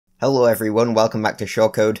Hello everyone, welcome back to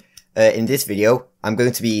Shortcode. In this video, I'm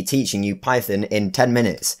going to be teaching you Python in 10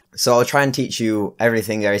 minutes. So I'll try and teach you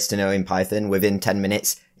everything there is to know in Python within 10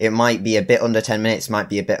 minutes. It might be a bit under 10 minutes, might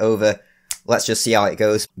be a bit over. Let's just see how it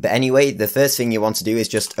goes. But anyway, the first thing you want to do is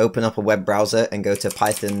just open up a web browser and go to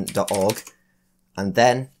python.org. And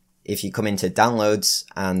then, if you come into downloads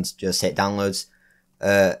and just hit downloads,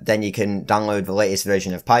 then you can download the latest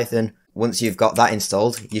version of Python. Once you've got that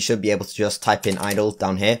installed, you should be able to just type in idle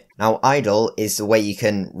down here. Now, idle is the way you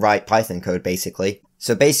can write Python code, basically.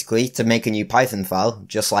 So basically, to make a new Python file,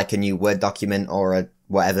 just like a new Word document or a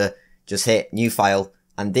whatever, just hit new file,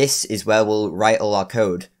 and this is where we'll write all our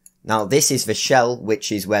code. Now, this is the shell,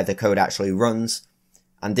 which is where the code actually runs,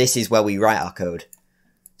 and this is where we write our code.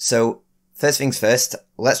 So, first things first,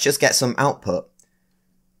 let's just get some output.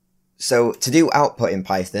 So, to do output in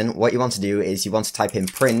Python, what you want to do is you want to type in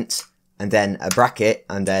print, and then a bracket,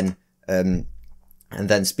 and then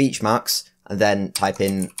speech marks, and then type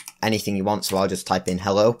in anything you want, so I'll just type in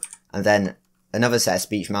hello, and then another set of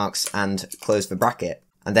speech marks, and close the bracket.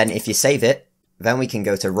 And then if you save it, then we can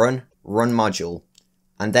go to run module,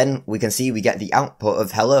 and then we can see we get the output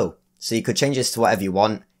of hello. So you could change this to whatever you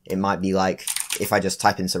want. It might be like, if I just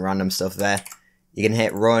type in some random stuff there, you can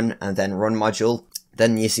hit run, and then run module,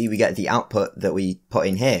 then you see we get the output that we put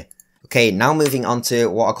in here. Okay, now moving on to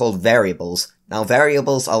what are called variables. Now,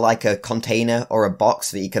 variables are like a container or a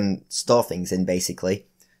box that you can store things in, basically.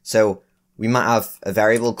 So, we might have a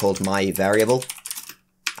variable called myVariable,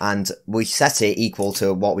 and we set it equal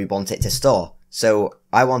to what we want it to store. So,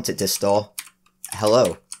 I want it to store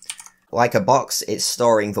hello. Like a box, it's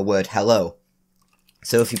storing the word hello.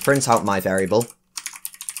 So, if you print out myVariable,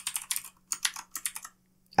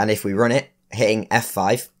 and if we run it, hitting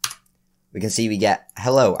F5, we can see we get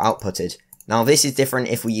hello outputted. Now this is different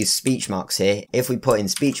if we use speech marks here. If we put in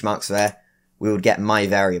speech marks there, we would get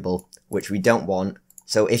myVariable, which we don't want.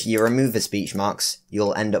 So if you remove the speech marks,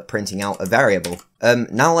 you'll end up printing out a variable.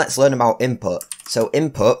 Now let's learn about input. So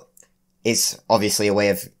input is obviously a way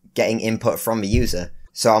of getting input from the user.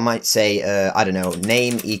 So I might say, I don't know,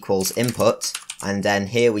 name equals input, and then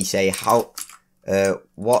here we say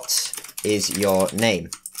what is your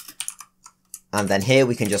name? And then here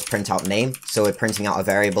we can just print out name, so we're printing out a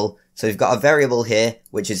variable. So we've got a variable here,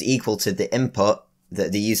 which is equal to the input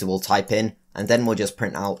that the user will type in, and then we'll just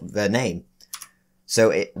print out the name.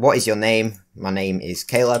 So what is your name? My name is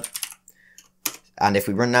Caleb. And if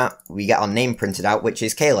we run that, we get our name printed out, which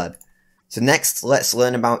is Caleb. So next, let's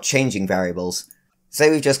learn about changing variables.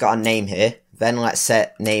 Say we've just got a name here, then let's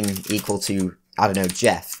set name equal to, I don't know,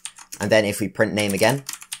 Jeff. And then if we print name again,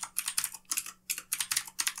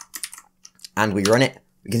 and we run it,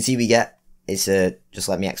 we can see we get, it's just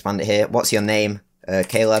let me expand it here, what's your name?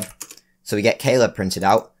 Caleb. So we get Caleb printed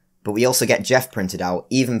out, but we also get Jeff printed out,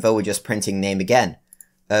 even though we're just printing name again.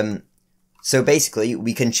 So basically,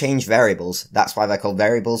 we can change variables. That's why they're called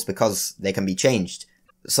variables, because they can be changed.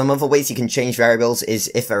 Some other ways you can change variables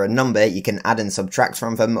is if they're a number, you can add and subtract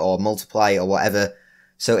from them, or multiply, or whatever.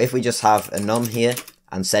 So if we just have a num here,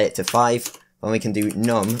 and set it to 5, then we can do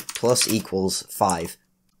num plus equals 5.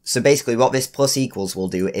 So basically what this plus equals will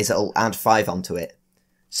do is it'll add 5 onto it.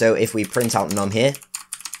 So if we print out num here,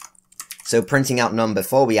 so printing out num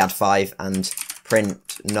before we add 5 and print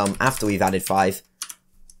num after we've added 5,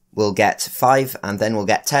 we'll get 5 and then we'll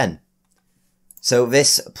get 10. So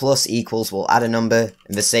this plus equals will add a number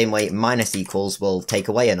in the same way minus equals will take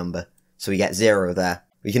away a number. So we get 0 there.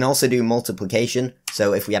 We can also do multiplication.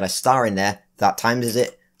 So if we add a star in there, that times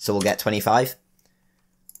it, so we'll get 25.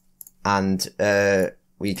 And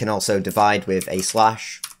we can also divide with a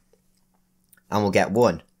slash, and we'll get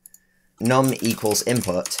 1. Num equals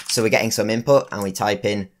input, so we're getting some input, and we type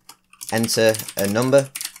in, enter a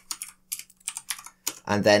number,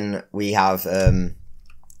 and then we have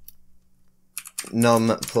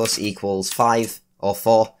num plus equals 5, or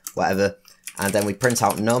 4, whatever, and then we print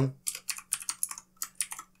out num.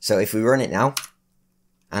 So if we run it now,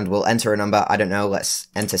 and we'll enter a number, I don't know, let's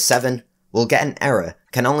enter 7, we'll get an error,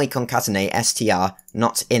 can only concatenate str,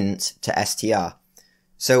 not int to str.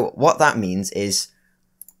 So what that means is,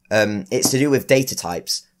 it's to do with data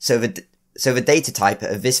types. So the data type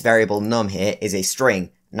of this variable num here is a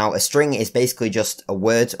string. Now a string is basically just a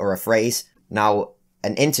word or a phrase. Now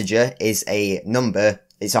an integer is a number,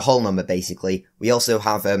 it's a whole number basically. We also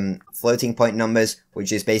have floating point numbers,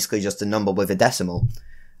 which is basically just a number with a decimal.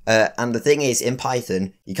 And the thing is, in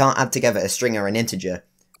Python, you can't add together a string or an integer.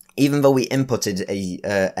 Even though we inputted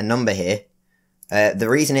a number here, the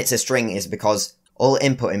reason it's a string is because all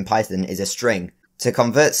input in Python is a string. To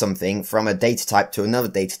convert something from a data type to another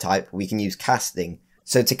data type, we can use casting.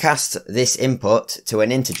 So to cast this input to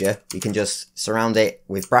an integer, you can just surround it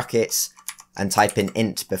with brackets and type in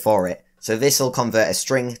int before it. So this will convert a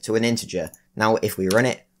string to an integer. Now if we run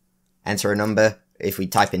it, enter a number, if we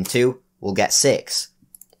type in 2, we'll get 6.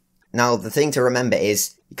 Now the thing to remember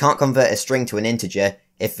is, you can't convert a string to an integer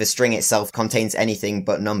if the string itself contains anything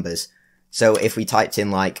but numbers. So if we typed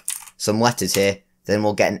in like some letters here, then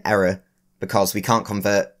we'll get an error because we can't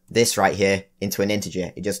convert this right here into an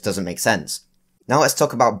integer. It just doesn't make sense. Now let's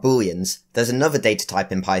talk about booleans. There's another data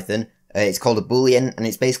type in Python. It's called a boolean, and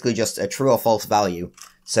it's basically just a true or false value.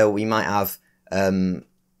 So we might have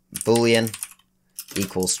boolean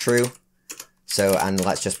equals true. So, and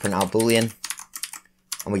let's just print out boolean,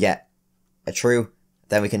 and we get a true.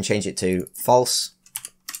 Then we can change it to false,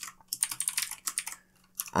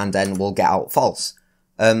 and then we'll get out false.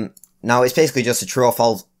 Now it's basically just a true or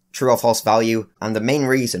false value, and the main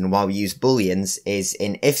reason why we use booleans is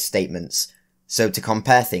in if statements, so to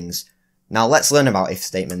compare things. Now let's learn about if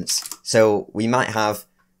statements. So we might have,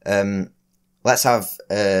 let's have,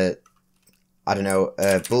 I don't know,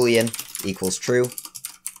 boolean equals true.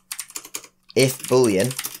 If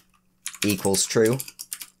boolean equals true,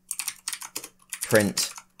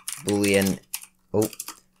 print boolean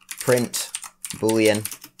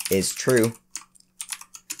is true,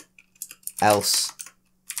 else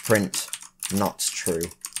print not true.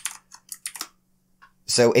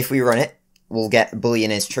 So if we run it, we'll get boolean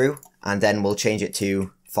is true, and then we'll change it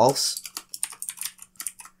to false.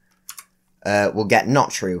 We'll get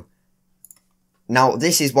not true. Now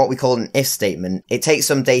this is what we call an if statement. It takes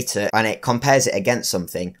some data and it compares it against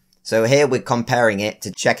something. So here we're comparing it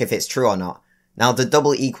to check if it's true or not. Now the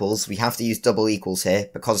double equals, we have to use double equals here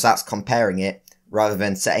because that's comparing it rather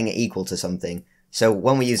than setting it equal to something. So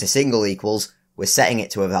when we use a single equals, we're setting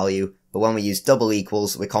it to a value, but when we use double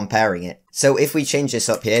equals, we're comparing it. So if we change this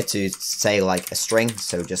up here to say like a string,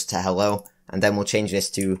 so just to hello, and then we'll change this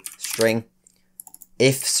to string.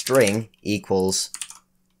 If string equals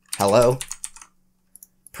hello,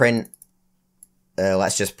 print,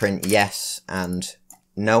 let's just print yes and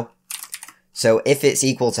no. So if it's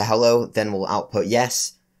equal to hello, then we'll output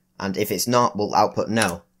yes, and if it's not, we'll output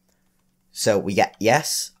no. So we get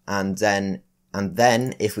yes, and then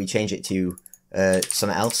if we change it to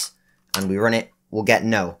something else, and we run it, we'll get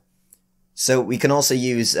no. So we can also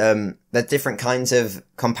use, the different kinds of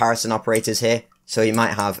comparison operators here. So you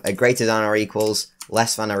might have a greater than or equals,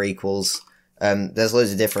 less than or equals. There's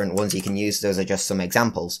loads of different ones you can use. Those are just some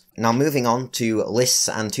examples. Now moving on to lists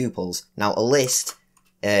and tuples. Now a list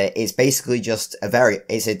is basically just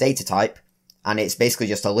it's a data type, and it's basically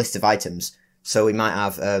just a list of items. So we might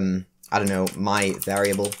have, I don't know, my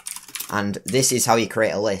variable, and this is how you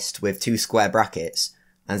create a list with 2 square brackets,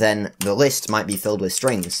 and then the list might be filled with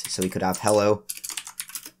strings. So we could have hello,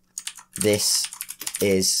 this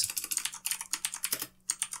is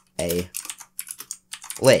a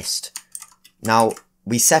list. Now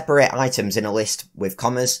we separate items in a list with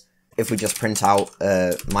commas. If we just print out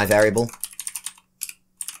my variable,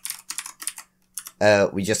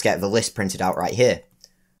 we just get the list printed out right here.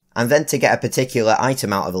 And then to get a particular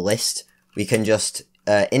item out of a list, we can just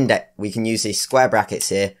we can use these square brackets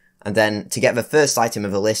here, and then to get the first item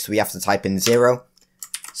of a list, we have to type in 0.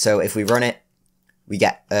 So if we run it, we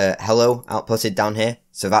get hello outputted down here.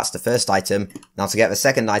 So that's the first item. Now to get the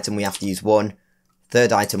second item, we have to use 1.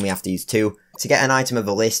 Third item, we have to use 2. To get an item of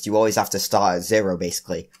a list, you always have to start at 0,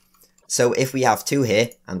 basically. So if we have 2 here,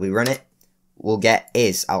 and we run it, we'll get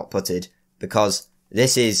is outputted, because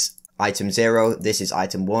this is item 0, this is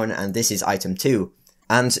item 1, and this is item 2.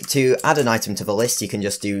 And to add an item to the list, you can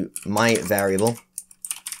just do my variable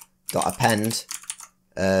dot append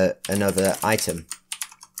another item.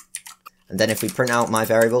 And then if we print out my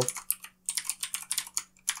variable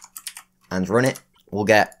and run it, we'll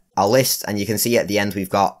get our list, and you can see at the end we've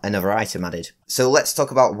got another item added. So let's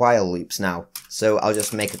talk about while loops now. So I'll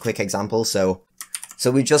just make a quick example. So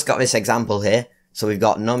we've just got this example here. So we've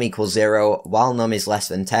got num equals 0, while num is less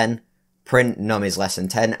than 10, print num is less than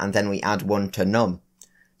 10, and then we add 1 to num.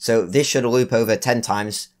 So this should loop over 10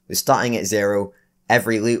 times. We're starting at 0.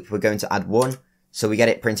 Every loop we're going to add 1. So we get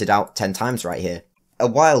it printed out 10 times right here. A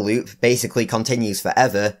while loop basically continues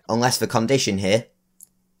forever unless the condition here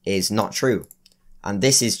is not true. And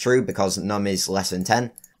this is true because num is less than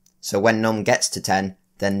 10. So when num gets to 10,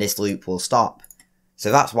 then this loop will stop.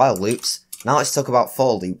 So that's while loops. Now let's talk about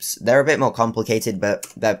for loops. They're a bit more complicated, but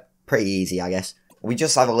they're pretty easy, I guess. We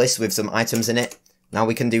just have a list with some items in it. Now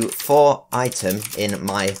we can do for item in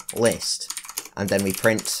my list. And then we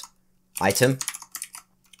print item.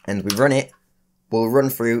 And we run it. We'll run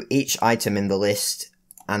through each item in the list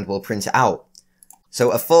and we'll print it out.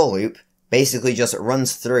 So a for loop basically just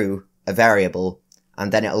runs through a variable,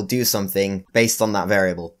 and then it'll do something based on that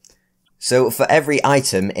variable. So for every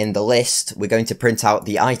item in the list, we're going to print out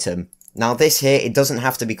the item. Now this here, it doesn't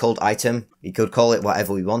have to be called item. We could call it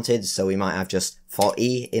whatever we wanted, so we might have just for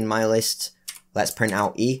E in my list, let's print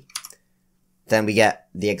out E. Then we get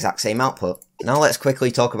the exact same output. Now let's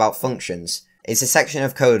quickly talk about functions. It's a section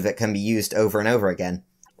of code that can be used over and over again.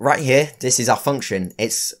 Right here, this is our function.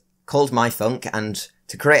 It's called myfunc, and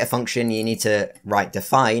to create a function, you need to write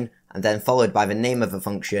define, and then followed by the name of a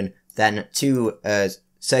function, then two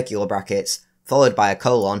circular brackets, followed by a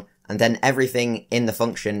colon, and then everything in the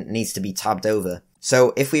function needs to be tabbed over.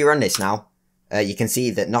 So if we run this now, you can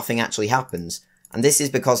see that nothing actually happens. And this is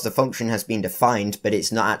because the function has been defined, but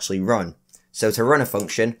it's not actually run. So to run a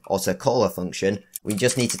function, or to call a function, we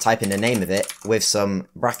just need to type in the name of it with some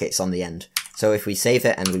brackets on the end. So if we save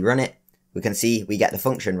it and we run it, we can see we get the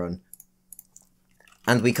function run.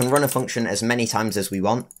 And we can run a function as many times as we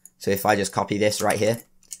want. So if I just copy this right here,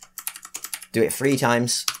 do it 3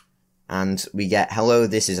 times, and we get hello,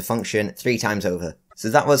 this is a function 3 times over. So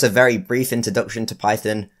that was a very brief introduction to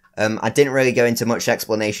Python. I didn't really go into much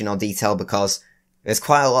explanation or detail because there's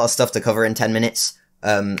quite a lot of stuff to cover in 10 minutes.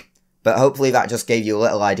 But hopefully that just gave you a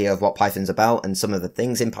little idea of what Python's about and some of the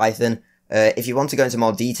things in Python. If you want to go into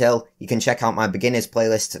more detail, you can check out my beginners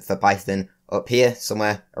playlist for Python up here,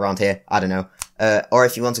 somewhere around here, I don't know. Or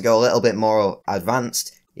if you want to go a little bit more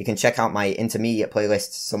advanced, you can check out my intermediate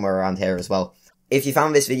playlist somewhere around here as well. If you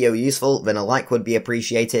found this video useful, then a like would be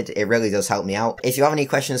appreciated. It really does help me out. If you have any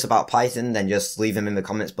questions about Python, then just leave them in the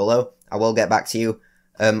comments below. I will get back to you.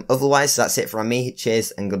 Otherwise, that's it from me.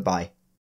 Cheers and goodbye.